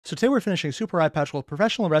So today we're finishing Super Eyepatch. Well,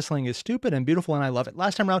 professional wrestling is stupid and beautiful, and I love it.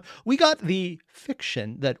 Last time around, we got the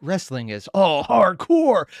fiction that wrestling is all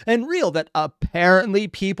hardcore and real that apparently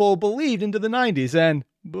people believed into the 90s and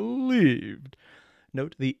believed.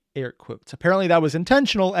 Note the air quotes. Apparently that was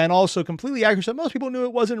intentional and also completely accurate. So most people knew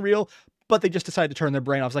it wasn't real, but they just decided to turn their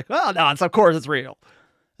brain off. It's like, oh, no, of course it's real.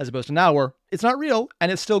 As opposed to now where it's not real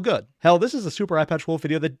and it's still good. Hell, this is a Super Eyepatch Wolf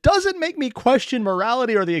video that doesn't make me question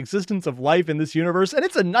morality or the existence of life in this universe. And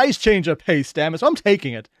it's a nice change of pace, damn it. So I'm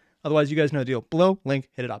taking it. Otherwise, you guys know the deal. Below, link,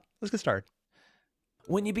 hit it up. Let's get started.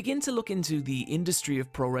 When you begin to look into the industry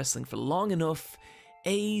of pro wrestling for long enough,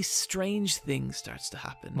 a strange thing starts to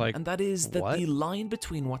happen. And that is that the line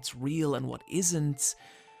between what's real and what isn't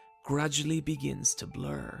gradually begins to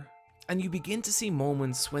blur. And you begin to see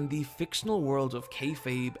moments when the fictional world of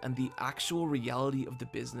kayfabe and the actual reality of the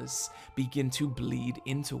business begin to bleed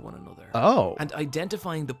into one another. Oh. And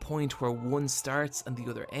identifying the point where one starts and the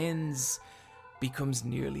other ends becomes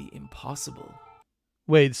nearly impossible.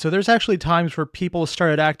 Wait, so there's actually times where people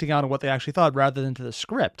started acting out on what they actually thought rather than to the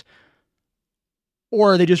script.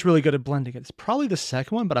 Or are they just really good at blending it? It's probably the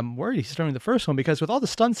second one, but I'm worried he's starting the first one because with all the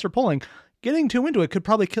stunts they're pulling, getting too into it could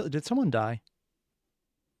probably kill. Did someone die?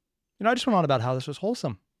 You know, I just went on about how this was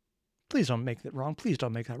wholesome. Please don't make that wrong. Please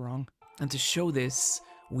don't make that wrong. And to show this,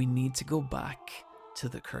 we need to go back to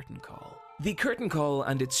the curtain call. The curtain call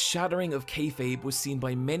and its shattering of kayfabe was seen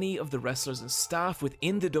by many of the wrestlers and staff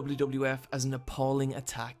within the WWF as an appalling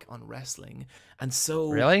attack on wrestling. And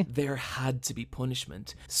so there had to be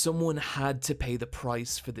punishment. Someone had to pay the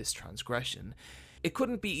price for this transgression. It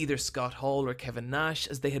couldn't be either Scott Hall or Kevin Nash,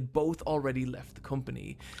 as they had both already left the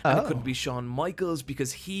company. And it couldn't be Shawn Michaels,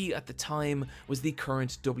 because he, at the time, was the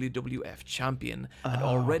current WWF champion, and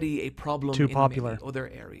already a problem in many other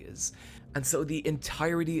areas. And so the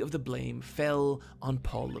entirety of the blame fell on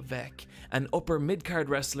Paul Levesque, an upper mid-card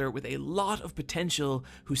wrestler with a lot of potential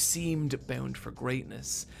who seemed bound for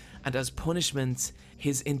greatness. And as punishment,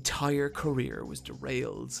 his entire career was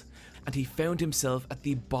derailed. And he found himself at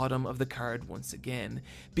the bottom of the card once again,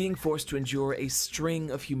 being forced to endure a string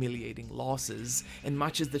of humiliating losses in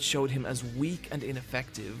matches that showed him as weak and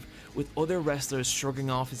ineffective, with other wrestlers shrugging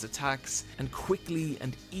off his attacks and quickly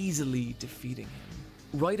and easily defeating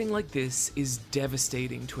him. Writing like this is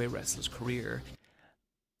devastating to a wrestler's career.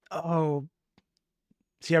 Oh.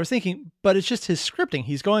 See, I was thinking, but it's just his scripting.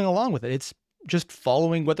 He's going along with it. It's just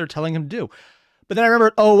following what they're telling him to do. But then I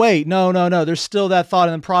remembered, oh wait, no. There's still that thought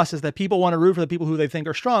in the process that people want to root for the people who they think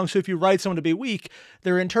are strong. So if you write someone to be weak,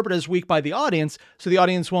 they're interpreted as weak by the audience. So the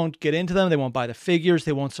audience won't get into them. They won't buy the figures.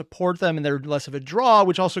 They won't support them. And they're less of a draw,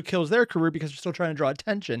 which also kills their career because they're still trying to draw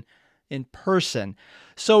attention in person.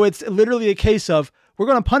 So it's literally a case of, we're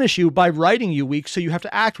going to punish you by writing you weak. So you have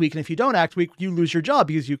to act weak. And if you don't act weak, you lose your job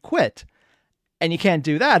because you quit. And you can't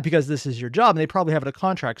do that because this is your job. And they probably have it a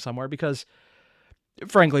contract somewhere because,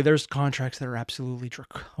 frankly, there's contracts that are absolutely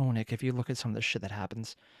draconic if you look at some of the shit that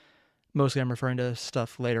happens. Mostly I'm referring to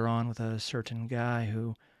stuff later on with a certain guy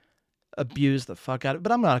who abused the fuck out of it.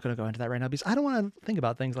 But I'm not going to go into that right now because I don't want to think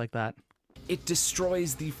about things like that. It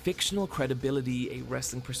destroys the fictional credibility a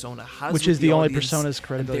wrestling persona has, which is the only persona's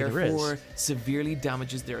credibility there is. Therefore, severely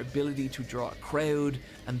damages their ability to draw a crowd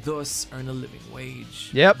and thus earn a living wage.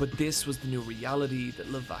 Yep. But this was the new reality that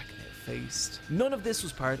Levesque now faced. None of this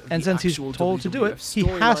was part of and the since actual he's told WWF to do it, he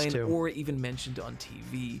has to, or even mentioned on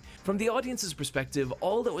TV. From the audience's perspective,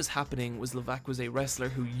 all that was happening was Levesque was a wrestler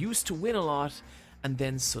who used to win a lot and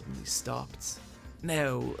then suddenly stopped.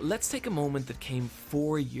 Now, let's take a moment that came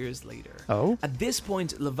 4 years later. Oh? At this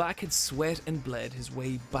point, Levesque had sweat and bled his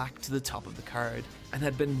way back to the top of the card and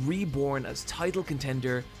had been reborn as title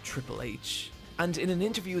contender Triple H. And in an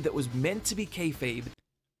interview that was meant to be kayfabe...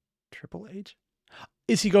 Triple H?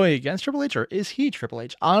 Is he going against Triple H or is he Triple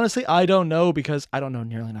H? Honestly, I don't know because I don't know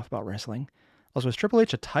nearly enough about wrestling. Also, is Triple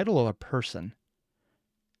H a title or a person?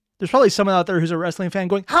 There's probably someone out there who's a wrestling fan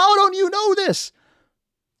going, how don't you know this?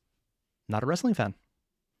 Not a wrestling fan.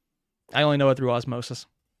 I only know it through osmosis.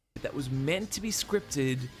 That was meant to be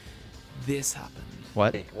scripted. This happened.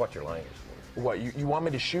 What? What's your language for? What, you want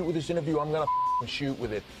me to shoot with this interview? I'm gonna shoot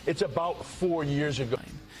with it. It's about 4 years ago.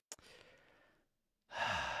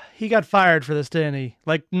 He got fired for this, didn't he?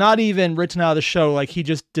 Like, not even written out of the show. Like, he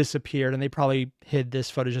just disappeared, and they probably hid this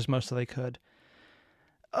footage as most of they could.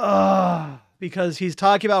 Because he's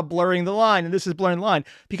talking about blurring the line, and this is blurring the line.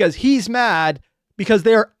 Because he's mad because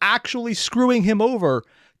they're actually screwing him over,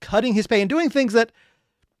 cutting his pay, and doing things that,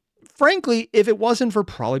 frankly, if it wasn't for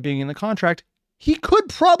probably being in the contract, he could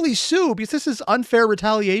probably sue because this is unfair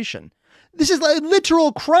retaliation. This is a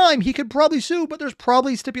literal crime. He could probably sue, but there's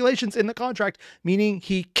probably stipulations in the contract, meaning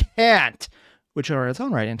he can't. which are in its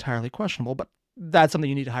own right entirely questionable, but that's something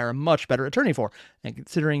you need to hire a much better attorney for. And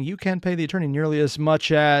considering you can't pay the attorney nearly as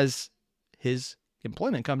much as his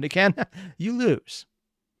employment company can, you lose.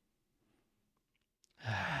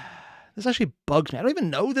 This actually bugs me. I don't even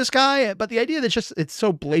know this guy, but the idea that it's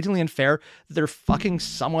so blatantly unfair that they're fucking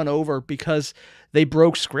someone over because they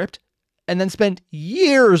broke script and then spent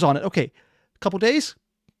years on it. Okay, a couple days,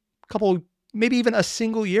 maybe even a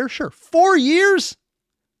single year. Sure. 4 years?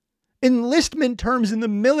 Enlistment terms in the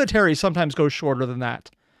military sometimes go shorter than that.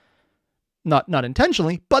 Not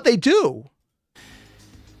intentionally, but they do.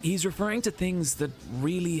 He's referring to things that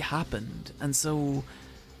really happened, and so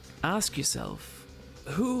ask yourself,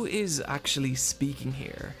 who is actually speaking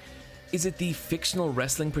here? Is it the fictional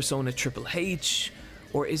wrestling persona Triple H,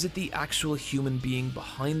 or is it the actual human being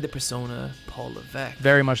behind the persona, Paul Levesque?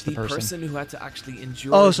 Very much the person who had to actually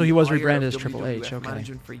endure. Oh, so he was rebranded as Triple H. Okay.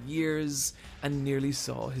 Management for years and nearly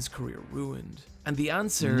saw his career ruined. And the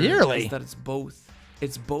answer Nearly? is that it's both.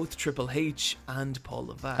 It's both Triple H and Paul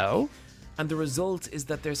Levesque. Oh? And the result is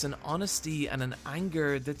that there's an honesty and an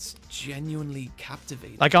anger that's genuinely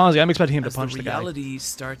captivating. Like, honestly, I'm expecting him to As punch the guy. reality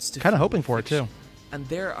starts to Kind of feel hoping for it, too. And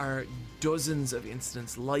there are dozens of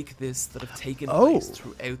incidents like this that have taken Oh. place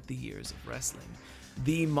throughout the years of wrestling.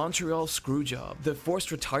 The Montreal Screwjob, the forced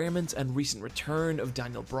retirement and recent return of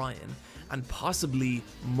Daniel Bryan, and possibly,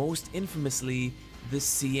 most infamously, the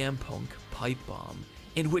CM Punk pipe bomb,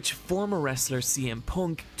 in which former wrestler CM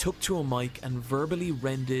Punk took to a mic and verbally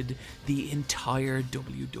rendered the entire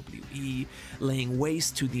WWE, laying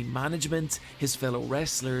waste to the management, his fellow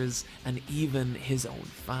wrestlers, and even his own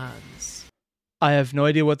fans. I have no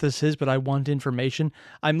idea what this is, but I want information.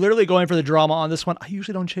 I'm literally going for the drama on this one. I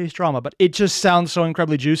usually don't chase drama, but it just sounds so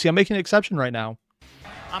incredibly juicy. I'm making an exception right now.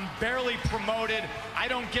 I'm barely promoted. I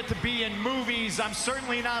don't get to be in movies. I'm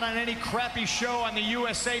certainly not on any crappy show on the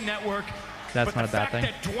USA Network. That's not a bad thing. But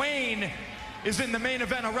the fact that Dwayne is in the main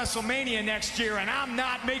event of WrestleMania next year and I'm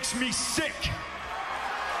not makes me sick.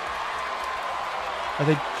 Are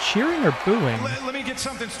they cheering or booing? Let me get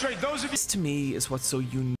something straight. Those of you... This to me is what's so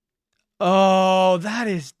unique. Oh, that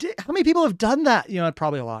is... How many people have done that? You know,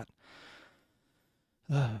 probably a lot.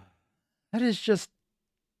 That is just...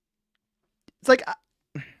 It's like...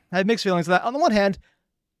 I have mixed feelings of that. On the one hand,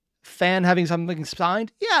 fan having something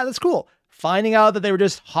signed, yeah, that's cool. Finding out that they were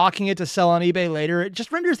just hawking it to sell on eBay later, it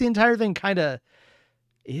just renders the entire thing kind of...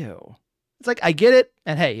 Ew. It's like, I get it,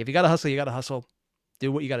 and hey, if you gotta hustle, you gotta hustle.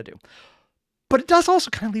 Do what you gotta do. But it does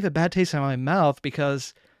also kind of leave a bad taste in my mouth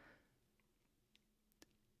because...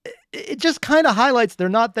 It just kind of highlights they're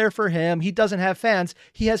not there for him. He doesn't have fans.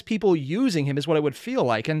 He has people using him is what it would feel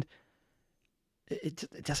like. And it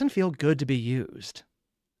doesn't feel good to be used.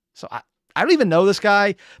 So I don't even know this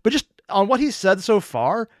guy, but just on what he's said so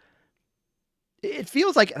far, it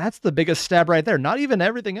feels like that's the biggest stab right there. Not even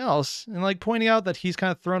everything else. And like pointing out that he's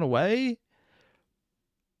kind of thrown away,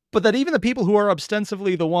 but that even the people who are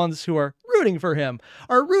ostensibly the ones who are rooting for him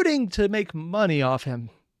are rooting to make money off him.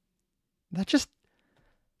 That just...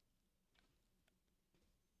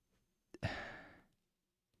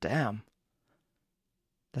 Damn.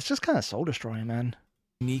 That's just kind of soul destroying, man.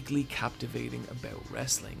 Uniquely captivating about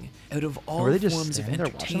wrestling. Out of all Were they just forms of standing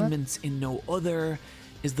there watching that? entertainment, in no other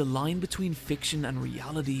is the line between fiction and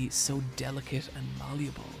reality so delicate and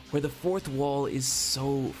malleable, where the fourth wall is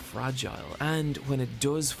so fragile, and when it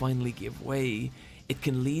does finally give way, it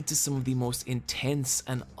can lead to some of the most intense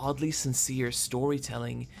and oddly sincere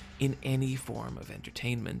storytelling in any form of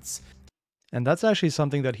entertainment. And that's actually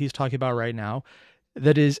something that he's talking about right now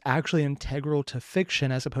that is actually integral to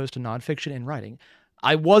fiction as opposed to nonfiction in writing.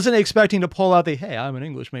 I wasn't expecting to pull out the, hey, I'm an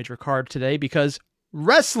English major card today because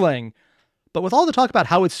wrestling. But with all the talk about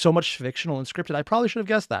how it's so much fictional and scripted, I probably should have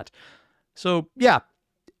guessed that. So yeah,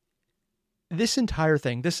 this entire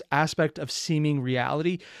thing, this aspect of seeming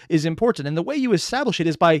reality is important. And the way you establish it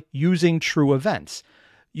is by using true events.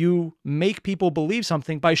 You make people believe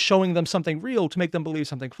something by showing them something real to make them believe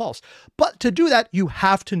something false. But to do that, you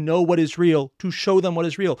have to know what is real, to show them what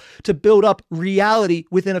is real, to build up reality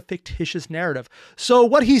within a fictitious narrative. So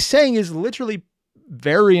what he's saying is literally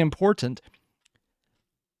very important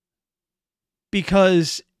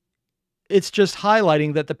because it's just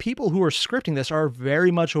highlighting that the people who are scripting this are very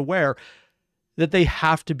much aware that they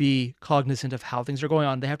have to be cognizant of how things are going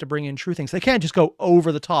on. They have to bring in true things. They can't just go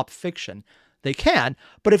over the top fiction. They can,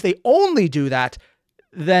 but if they only do that,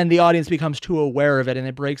 then the audience becomes too aware of it and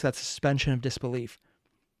it breaks that suspension of disbelief.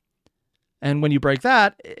 And when you break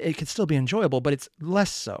that, it can still be enjoyable, but it's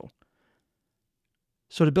less so.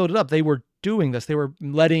 So to build it up, they were doing this. They were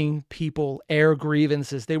letting people air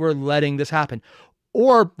grievances. They were letting this happen.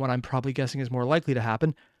 Or what I'm probably guessing is more likely to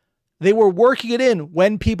happen, They were working it in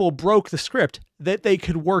when people broke the script that they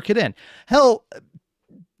could work it in. Hell,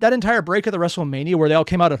 that entire break of the WrestleMania where they all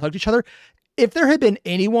came out and hugged each other, if there had been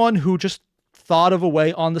anyone who just thought of a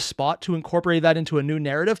way on the spot to incorporate that into a new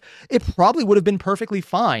narrative, it probably would have been perfectly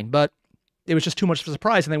fine, but it was just too much of a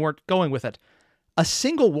surprise and they weren't going with it. A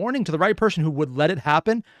single warning to the right person who would let it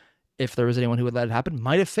happen, if there was anyone who would let it happen,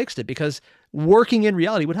 might have fixed it, because working in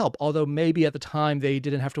reality would help. Although maybe at the time they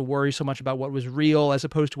didn't have to worry so much about what was real as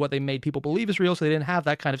opposed to what they made people believe is real, so they didn't have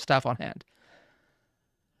that kind of stuff on hand.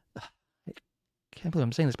 I can't believe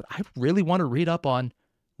I'm saying this, but I really want to read up on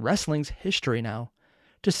wrestling's history now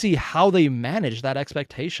to see how they managed that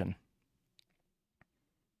expectation.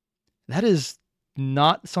 That is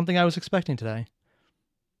not something I was expecting today.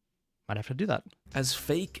 Might have to do that. As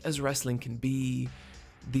fake as wrestling can be,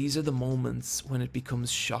 these are the moments when it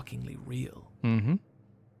becomes shockingly real. Mm-hmm.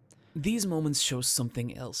 These moments show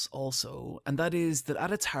something else also, and that is that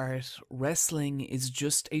at its heart, wrestling is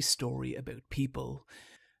just a story about people.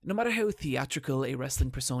 No matter how theatrical a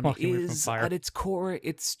wrestling persona is, at its core,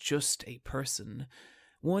 it's just a person.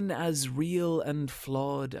 One as real and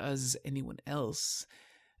flawed as anyone else.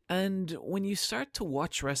 And when you start to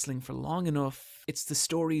watch wrestling for long enough, it's the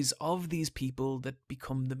stories of these people that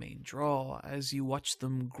become the main draw as you watch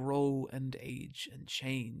them grow and age and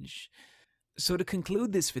change. So to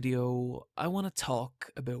conclude this video, I want to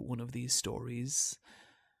talk about one of these stories.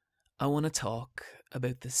 I want to talk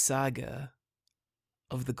about the saga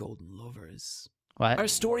of the Golden Lovers. What? Our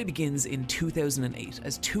story begins in 2008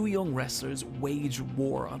 as two young wrestlers wage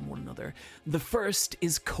war on one another. The first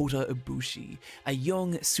is Kota Ibushi, a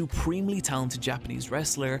young, supremely talented Japanese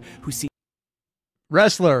wrestler who seems...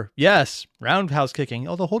 Wrestler, yes. Roundhouse kicking,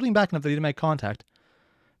 although holding back enough that he didn't make contact.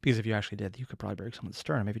 Because if you actually did, you could probably break someone's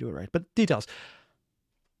sternum if you do it right. But details.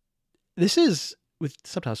 This is with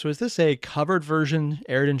subtitles. So is this a covered version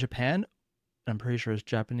aired in Japan? I'm pretty sure it's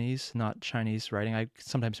Japanese, not Chinese writing. I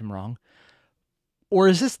sometimes am wrong. Or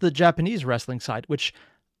is this the Japanese wrestling side, which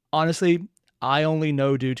honestly, I only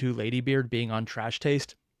know due to Ladybeard being on Trash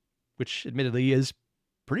Taste, which admittedly is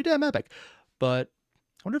pretty damn epic. But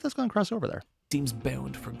I wonder if that's going to cross over there. Seems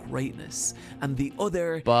bound for greatness. And the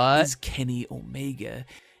other is Kenny Omega,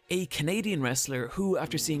 a Canadian wrestler who,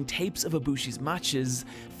 after seeing tapes of Ibushi's matches,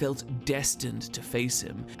 felt destined to face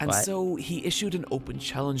him. And so he issued an open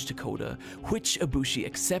challenge to Kota, which Ibushi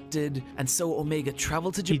accepted, and so Omega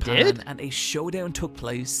traveled to Japan and a showdown took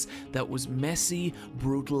place that was messy,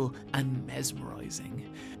 brutal, and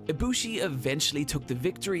mesmerizing. Ibushi eventually took the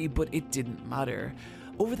victory, but it didn't matter.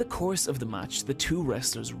 Over the course of the match, the two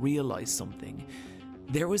wrestlers realized something.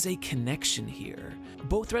 There was a connection here.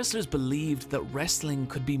 Both wrestlers believed that wrestling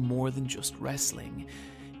could be more than just wrestling.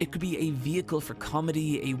 It could be a vehicle for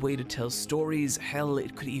comedy, a way to tell stories, hell,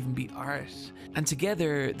 it could even be art. And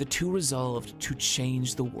together, the two resolved to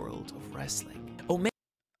change the world of wrestling.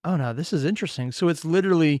 Oh no, this is interesting. So it's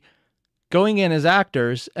literally going in as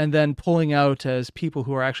actors and then pulling out as people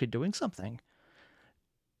who are actually doing something.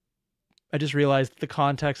 I just realized the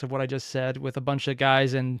context of what I just said with a bunch of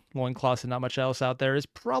guys in loincloths and not much else out there is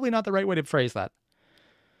probably not the right way to phrase that.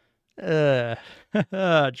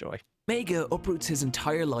 Joy. Omega uproots his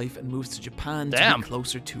entire life and moves to Japan to be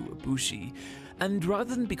closer to Ibushi. And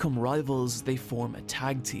rather than become rivals, they form a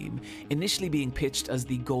tag team, initially being pitched as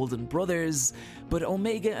the Golden Brothers, but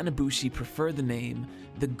Omega and Ibushi prefer the name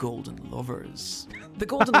the Golden Lovers. The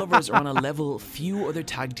Golden Lovers are on a level few other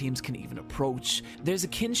tag teams can even approach. There's a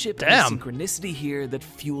kinship and a synchronicity here that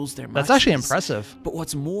fuels their matches. That's actually impressive. But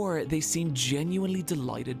what's more, they seem genuinely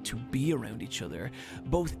delighted to be around each other,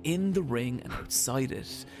 both in the ring and outside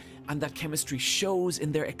it. And that chemistry shows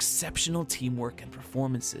in their exceptional teamwork and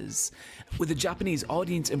performances, with the Japanese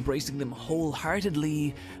audience embracing them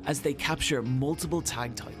wholeheartedly as they capture multiple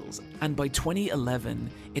tag titles. And by 2011,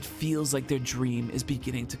 it feels like their dream is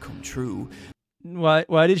beginning to come true. Why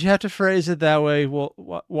did you have to phrase it that way?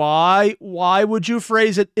 Well, why would you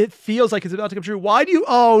phrase it? It feels like it's about to come true. Why do you?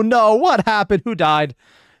 Oh no! What happened? Who died?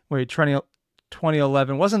 Wait,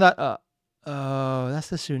 2011 wasn't that? Oh, that's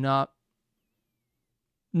the tsunami.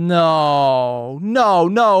 No,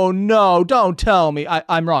 don't tell me.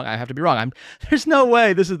 I'm wrong. I have to be wrong. There's no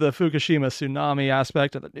way this is the Fukushima tsunami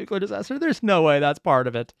aspect of the nuclear disaster. There's no way that's part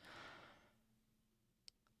of it.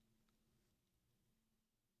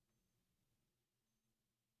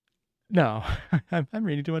 No, I'm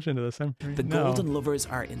reading too much into this. The Golden Lovers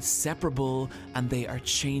are inseparable, and they are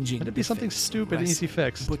changing. Let it be something stupid and easy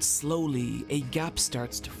fix. But slowly, a gap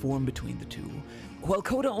starts to form between the two. While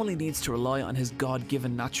Kota only needs to rely on his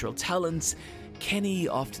God-given natural talents, Kenny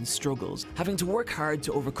often struggles, having to work hard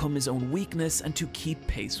to overcome his own weakness and to keep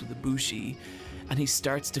pace with Ibushi. and he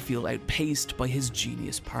starts to feel outpaced by his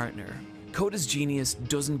genius partner. Kota's genius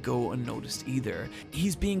doesn't go unnoticed either.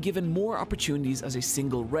 He's being given more opportunities as a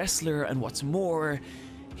single wrestler, and what's more,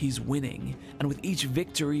 he's winning. And with each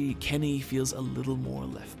victory, Kenny feels a little more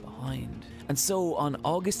left behind. And so on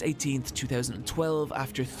August 18th, 2012,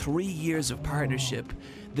 after 3 years of partnership,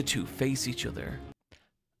 the two face each other.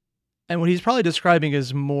 And what he's probably describing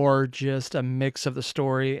is more just a mix of the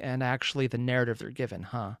story and actually the narrative they're given,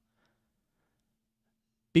 huh?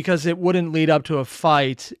 Because it wouldn't lead up to a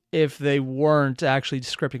fight if they weren't actually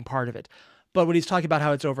scripting part of it. But when he's talking about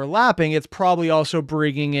how it's overlapping, it's probably also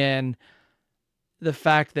bringing in the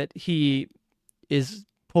fact that he is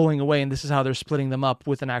pulling away, and this is how they're splitting them up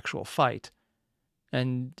with an actual fight.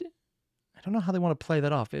 And I don't know how they want to play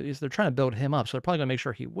that off. They're trying to build him up, so they're probably going to make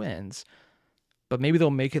sure he wins. But maybe they'll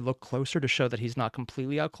make it look closer to show that he's not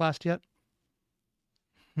completely outclassed yet.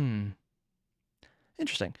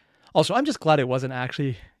 Interesting. Also, I'm just glad it wasn't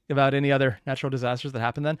actually about any other natural disasters that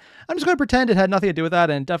happened then. I'm just going to pretend it had nothing to do with that,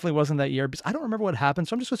 and it definitely wasn't that year, because I don't remember what happened,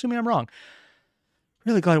 so I'm just assuming I'm wrong.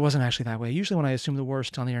 Really glad it wasn't actually that way. Usually when I assume the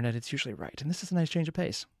worst on the internet, it's usually right, and this is a nice change of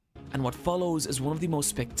pace. And what follows is one of the most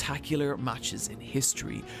spectacular matches in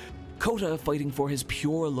history. Kota fighting for his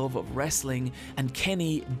pure love of wrestling, and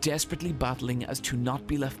Kenny desperately battling as to not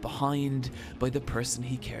be left behind by the person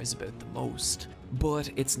he cares about the most. But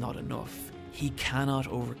it's not enough. He cannot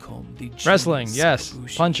overcome the wrestling, genius yes. of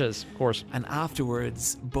Ibushi. Punches, of course. And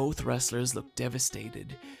afterwards, both wrestlers look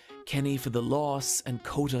devastated. Kenny for the loss, and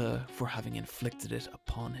Kota for having inflicted it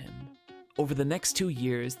upon him. Over the next 2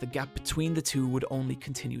 years, the gap between the two would only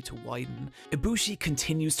continue to widen. Ibushi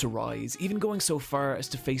continues to rise, even going so far as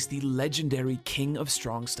to face the legendary King of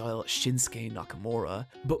Strong Style Shinsuke Nakamura.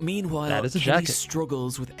 But meanwhile, Kenny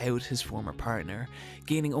struggles without his former partner,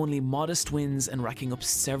 gaining only modest wins and racking up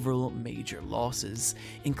several major losses,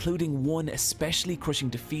 including one especially crushing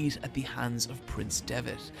defeat at the hands of Prince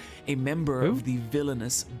Devitt, a member of the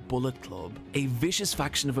villainous Bullet Club, a vicious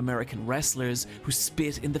faction of American wrestlers who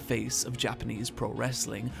spit in the face of Japanese pro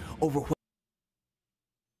wrestling over.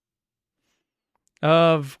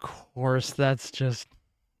 Of course, that's just...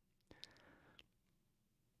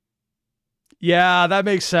 Yeah, that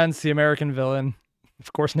makes sense. The American villain.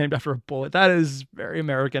 Of course, named after a bullet. That is very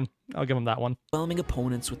American. I'll give him that one. Overwhelming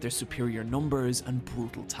opponents with their superior numbers and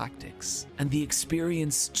brutal tactics. And the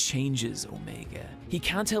experience changes Omega. He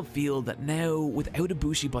can't help feel that now, without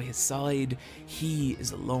Ibushi by his side, he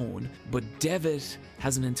is alone. But Devitt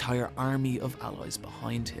has an entire army of allies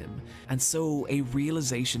behind him. And so a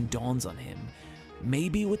realization dawns on him.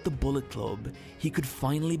 Maybe with the Bullet Club, he could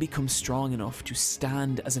finally become strong enough to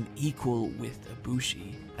stand as an equal with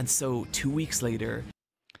Ibushi. And so 2 weeks later...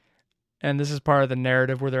 And this is part of the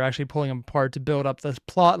narrative where they're actually pulling him apart to build up this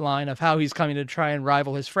plot line of how he's coming to try and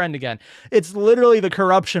rival his friend again. It's literally the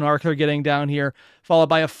corruption arc they're getting down here, followed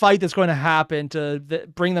by a fight that's going to happen to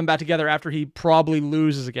bring them back together after he probably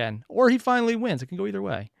loses again. Or he finally wins. It can go either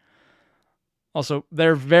way. Also,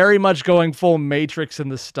 they're very much going full Matrix in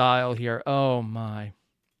the style here. Oh my.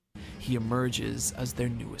 He emerges as their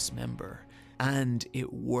newest member. And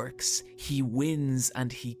it works. He wins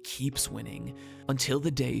and he keeps winning until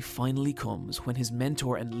the day finally comes when his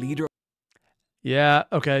mentor and leader... Yeah,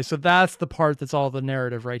 okay, so that's the part that's all the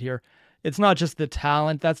narrative right here. It's not just the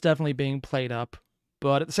talent, that's definitely being played up.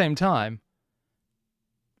 But at the same time,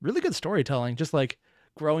 really good storytelling. Just like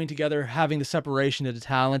growing together, having the separation of the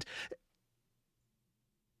talent.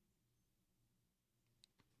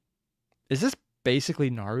 Is this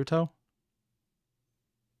basically Naruto?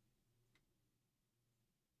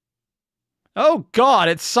 Oh god,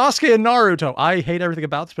 it's Sasuke and Naruto. I hate everything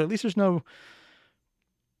about this, but at least there's no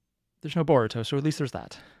Boruto, so at least there's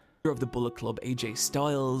that. Of the Bullet Club, AJ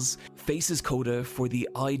Styles, faces Kota for the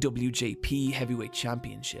IWJP Heavyweight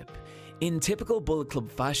Championship. In typical Bullet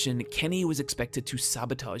Club fashion, Kenny was expected to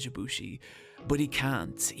sabotage Ibushi, but he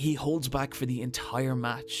can't. He holds back for the entire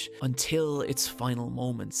match until its final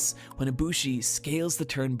moments, when Ibushi scales the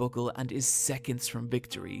turnbuckle and is seconds from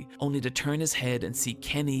victory, only to turn his head and see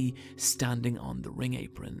Kenny standing on the ring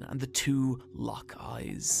apron, and the two lock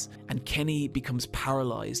eyes. And Kenny becomes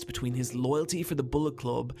paralyzed between his loyalty for the Bullet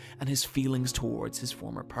Club and his feelings towards his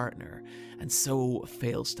former partner, and so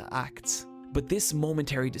fails to act. But this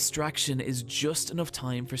momentary distraction is just enough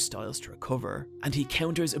time for Styles to recover, and he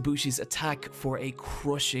counters Ibushi's attack for a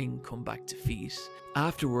crushing comeback defeat.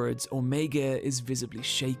 Afterwards, Omega is visibly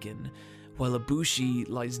shaken, while Ibushi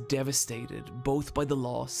lies devastated both by the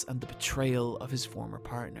loss and the betrayal of his former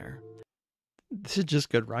partner. This is just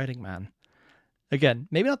good writing, man. Again,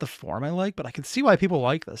 maybe not the form I like, but I can see why people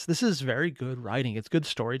like this. This is very good writing. It's good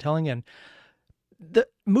storytelling, and the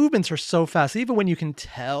movements are so fast. Even when you can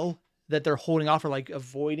tell that they're holding off or like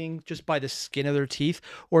avoiding just by the skin of their teeth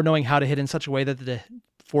or knowing how to hit in such a way that the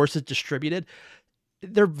force is distributed,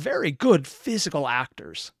 they're very good physical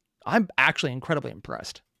actors. I'm actually incredibly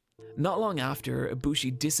impressed. Not long after,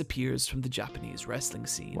 Ibushi disappears from the Japanese wrestling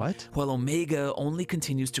scene. What? While Omega only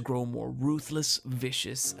continues to grow more ruthless,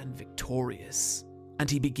 vicious, and victorious. And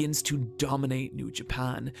he begins to dominate New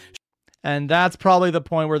Japan. And that's probably the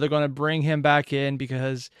point where they're going to bring him back in,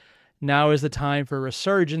 because now is the time for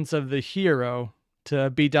resurgence of the hero to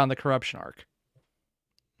beat down the corruption arc.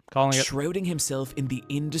 Calling it. Shrouding himself in the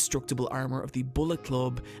indestructible armor of the Bullet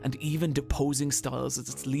Club and even deposing Styles as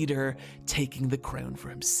its leader, taking the crown for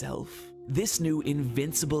himself. This new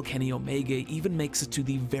invincible Kenny Omega even makes it to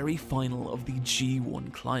the very final of the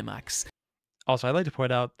G1 climax. Also, I'd like to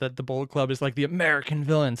point out that the Bullet Club is like the American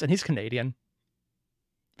villains, and he's Canadian.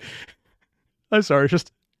 I'm sorry,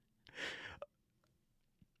 just...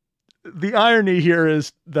 The irony here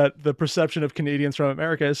is that the perception of Canadians from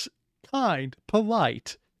America is kind,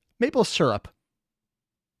 polite, maple syrup.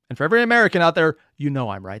 And for every American out there, you know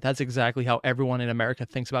I'm right. That's exactly how everyone in America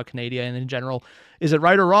thinks about Canada and in general. Is it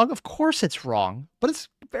right or wrong? Of course it's wrong, but it's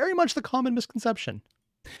very much the common misconception.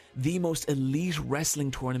 The most elite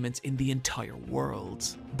wrestling tournament in the entire world.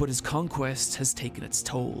 But his conquest has taken its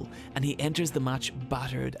toll, and he enters the match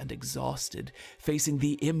battered and exhausted, facing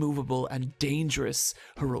the immovable and dangerous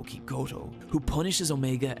Hiroki Goto, who punishes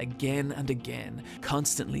Omega again and again,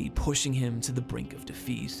 constantly pushing him to the brink of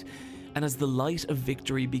defeat. And as the light of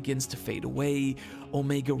victory begins to fade away,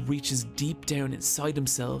 Omega reaches deep down inside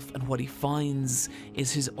himself, and what he finds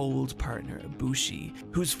is his old partner Ibushi,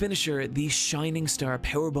 whose finisher, the Shining Star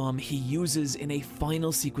Powerbomb, he uses in a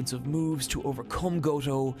final sequence of moves to overcome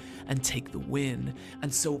Goto and take the win.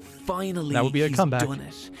 And so finally, that would be a he's comeback. done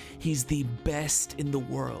it. He's the best in the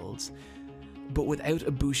world. But without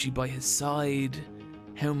Ibushi by his side,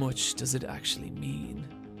 how much does it actually mean?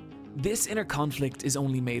 This inner conflict is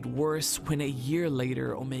only made worse when a year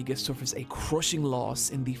later Omega suffers a crushing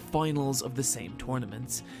loss in the finals of the same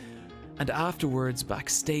tournament, and afterwards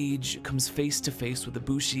backstage comes face to face with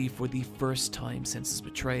Ibushi for the first time since his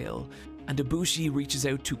betrayal, and Ibushi reaches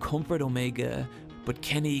out to comfort Omega, but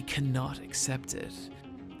Kenny cannot accept it.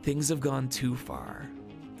 Things have gone too far.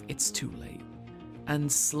 It's too late. And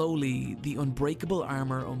slowly, the unbreakable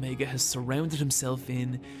armor Omega has surrounded himself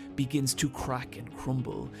in begins to crack and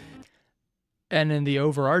crumble. And in the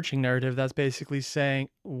overarching narrative, that's basically saying,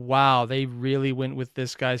 wow, they really went with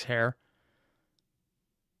this guy's hair.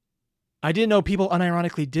 I didn't know people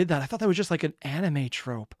unironically did that. I thought that was just like an anime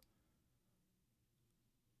trope.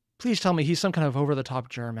 Please tell me he's some kind of over-the-top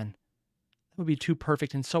German. That would be too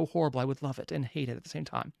perfect and so horrible. I would love it and hate it at the same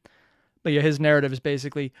time. But yeah, his narrative is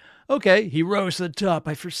basically, okay, he rose to the top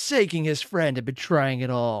by forsaking his friend and betraying it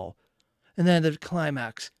all. And then at the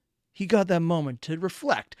climax, he got that moment to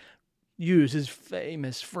reflect, use his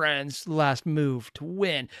famous friend's last move to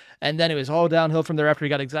win. And then it was all downhill from there after he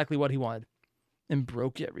got exactly what he wanted and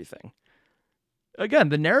broke everything. Again,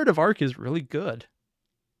 the narrative arc is really good.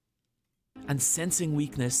 And sensing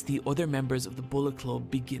weakness, the other members of the Bullet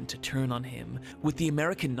Club begin to turn on him, with the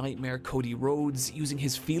American Nightmare Cody Rhodes using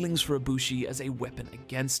his feelings for Ibushi as a weapon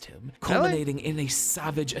against him, culminating in a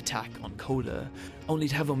savage attack on Kota, only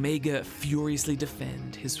to have Omega furiously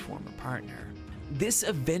defend his former partner. This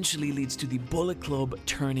eventually leads to the Bullet Club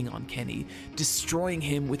turning on Kenny, destroying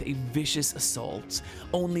him with a vicious assault,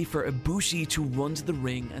 only for Ibushi to run to the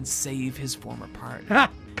ring and save his former partner.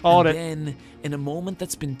 Ha! Called it. Then, in a moment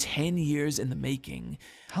that's been 10 years in the making,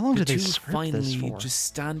 How long the did they two script this finally for? just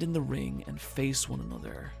stand in the ring and face one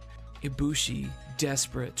another. Ibushi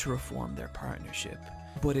desperate to reform their partnership.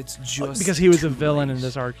 But it's just because he was too a villain late. in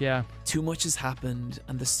this arc, yeah. Too much has happened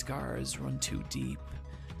and the scars run too deep.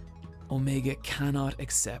 Omega cannot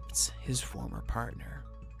accept his former partner.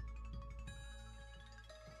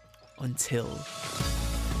 Until...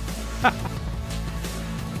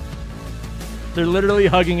 They're literally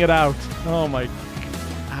hugging it out. Oh my...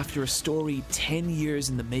 After a story 10 years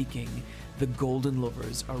in the making, the Golden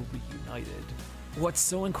Lovers are reunited. What's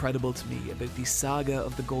so incredible to me about the saga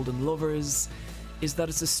of the Golden Lovers is that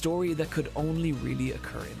it's a story that could only really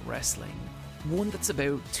occur in wrestling. One that's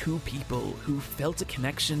about two people who felt a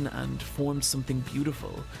connection and formed something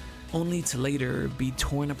beautiful, only to later be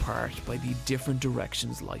torn apart by the different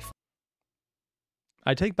directions life.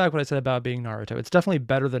 I take back what I said about being Naruto. It's definitely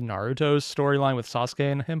better than Naruto's storyline with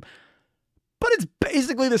Sasuke and him, but it's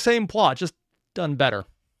basically the same plot, just done better.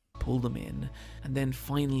 Pull them in, and then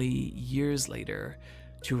finally, years later,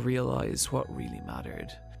 to realize what really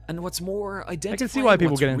mattered. And what's more, see identifying why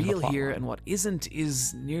people what's get into the real plot here line. and what isn't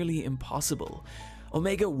is nearly impossible.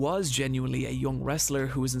 Omega was genuinely a young wrestler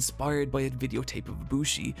who was inspired by a videotape of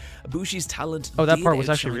Ibushi. Ibushi's talent Oh, that did part was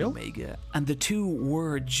actually outshine real? Omega, and the two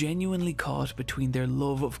were genuinely caught between their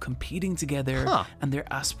love of competing together and their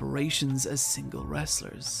aspirations as single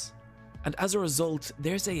wrestlers. And as a result,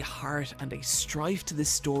 there's a heart and a strife to this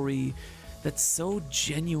story that's so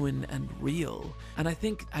genuine and real. And I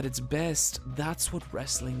think at its best, that's what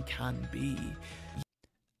wrestling can be.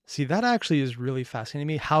 See, that actually is really fascinating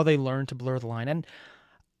to me, how they learned to blur the line. And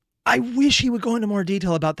I wish he would go into more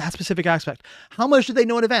detail about that specific aspect. How much did they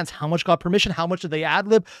know in advance? How much got permission? How much did they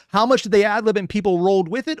ad-lib? How much did they ad-lib and people rolled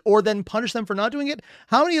with it or then punish them for not doing it?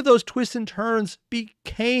 How many of those twists and turns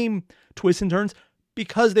became twists and turns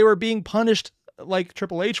because they were being punished like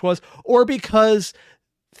Triple H was, or because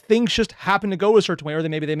things just happened to go a certain way, or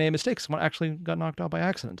maybe they made mistakes. Someone actually got knocked out by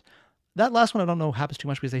accident. That last one I don't know happens too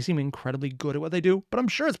much because they seem incredibly good at what they do, but I'm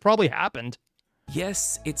sure it's probably happened.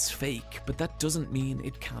 Yes, it's fake, but that doesn't mean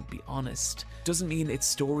it can't be honest. Doesn't mean its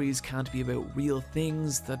stories can't be about real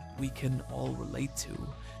things that we can all relate to.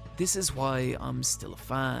 This is why I'm still a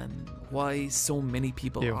fan, why so many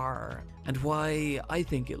people are, and why I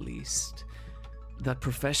think, at least, that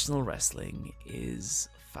professional wrestling is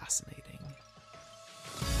fascinating.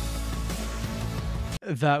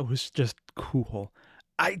 That was just cool.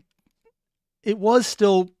 It was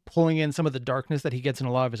still pulling in some of the darkness that he gets in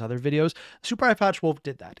a lot of his other videos. Super Eyepatch Wolf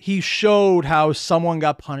did that. He showed how someone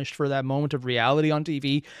got punished for that moment of reality on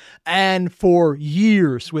TV, and for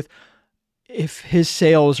years, if his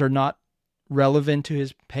sales are not relevant to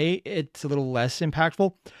his pay, it's a little less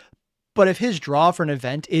impactful. But if his draw for an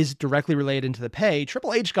event is directly related to the pay,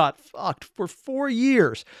 Triple H got fucked for 4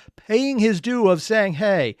 years, paying his due of saying,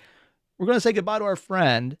 hey, we're going to say goodbye to our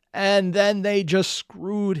friend. And then they just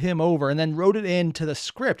screwed him over and then wrote it into the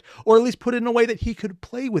script, or at least put it in a way that he could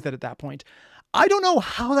play with it at that point. I don't know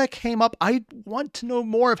how that came up. I want to know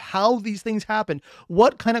more of how these things happened.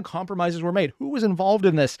 What kind of compromises were made? Who was involved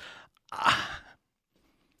in this?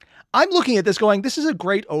 I'm looking at this going, this is a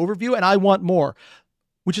great overview and I want more.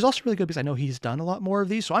 Which is also really good because I know he's done a lot more of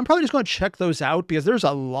these. So I'm probably just going to check those out because there's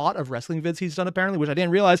a lot of wrestling vids he's done apparently, which I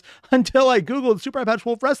didn't realize until I Googled Super Eyepatch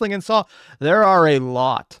Wolf Wrestling and saw there are a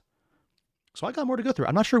lot. So I got more to go through.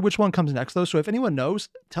 I'm not sure which one comes next though. So if anyone knows,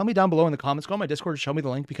 tell me down below in the comments. Go on my Discord and show me the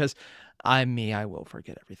link because I will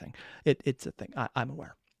forget everything. It's a thing. I'm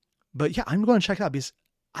aware. But yeah, I'm going to check it out because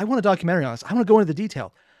I want a documentary on this. I want to go into the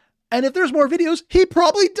detail. And if there's more videos, he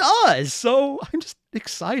probably does. So I'm just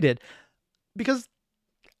excited because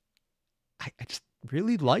I just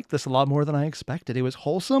really liked this a lot more than I expected. It was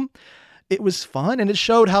wholesome, it was fun, and it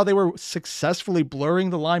showed how they were successfully blurring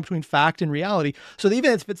the line between fact and reality. So that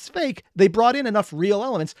even if it's fake, they brought in enough real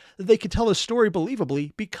elements that they could tell a story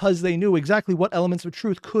believably because they knew exactly what elements of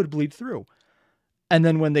truth could bleed through. And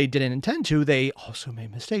then when they didn't intend to, they also made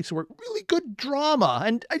mistakes. So we're really good drama.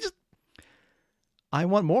 And I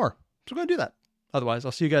want more. So we're going to do that. Otherwise,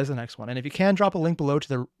 I'll see you guys in the next one. And if you can, drop a link below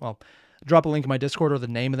to drop a link in my Discord or the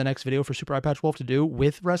name of the next video for Super Eyepatch Wolf to do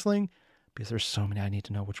with wrestling, because there's so many I need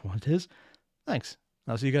to know which one it is. Thanks.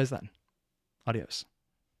 I'll see you guys then. Adios.